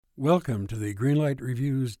Welcome to the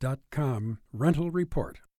GreenlightReviews.com Rental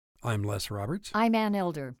Report. I'm Les Roberts. I'm Ann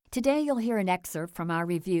Elder. Today you'll hear an excerpt from our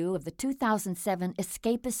review of the 2007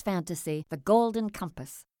 escapist fantasy, The Golden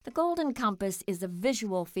Compass. The Golden Compass is a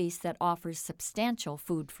visual feast that offers substantial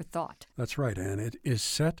food for thought. That's right, Ann. It is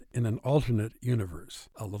set in an alternate universe.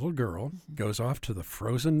 A little girl goes off to the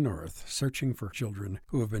frozen north searching for children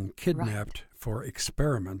who have been kidnapped for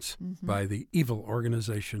experiments by the evil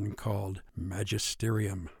organization called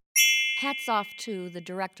Magisterium. Hats off to the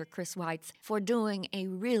director, Chris Weitz, for doing a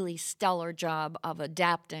really stellar job of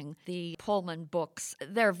adapting the Pullman books.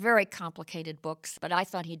 They're very complicated books, but I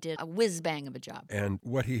thought he did a whiz-bang of a job. And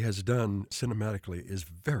what he has done cinematically is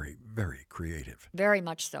very, very creative. Very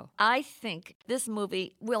much so. I think this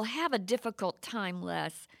movie will have a difficult time,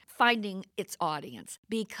 Les, finding its audience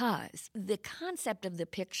because the concept of the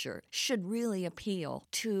picture should really appeal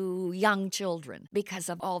to young children because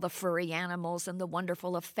of all the furry animals and the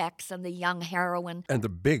wonderful effects and the young heroine. And the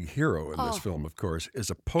big hero in this film, of course,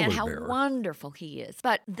 is a polar and how bear. Wonderful he is.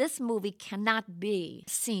 But this movie cannot be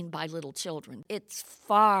seen by little children. It's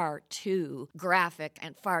far too graphic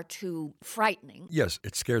and far too frightening. Yes,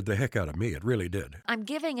 it scared the heck out of me. It really did. I'm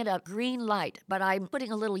giving it a green light, but I'm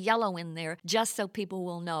putting a little yellow in there just so people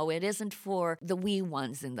will know it isn't for the wee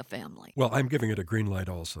ones in the family. Well, I'm giving it a green light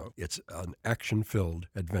also. It's an action-filled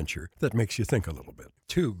adventure that makes you think a little bit.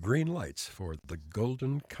 2 green lights for The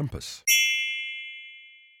Golden Compass.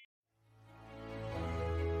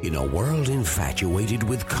 In a world infatuated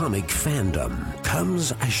with comic fandom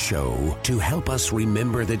comes a show to help us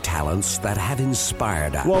remember the talents that have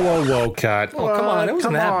inspired us. Whoa, cut. Oh, come on. It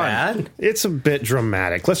wasn't that bad. It's a bit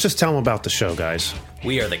dramatic. Let's just tell them about the show, guys.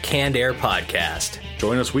 We are the Canned Air Podcast.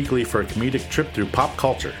 Join us weekly for a comedic trip through pop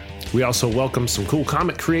culture. We also welcome some cool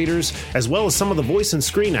comic creators, as well as some of the voice and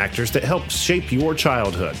screen actors that helped shape your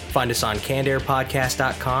childhood. Find us on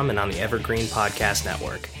CannedAirPodcast.com and on the Evergreen Podcast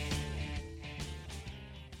Network.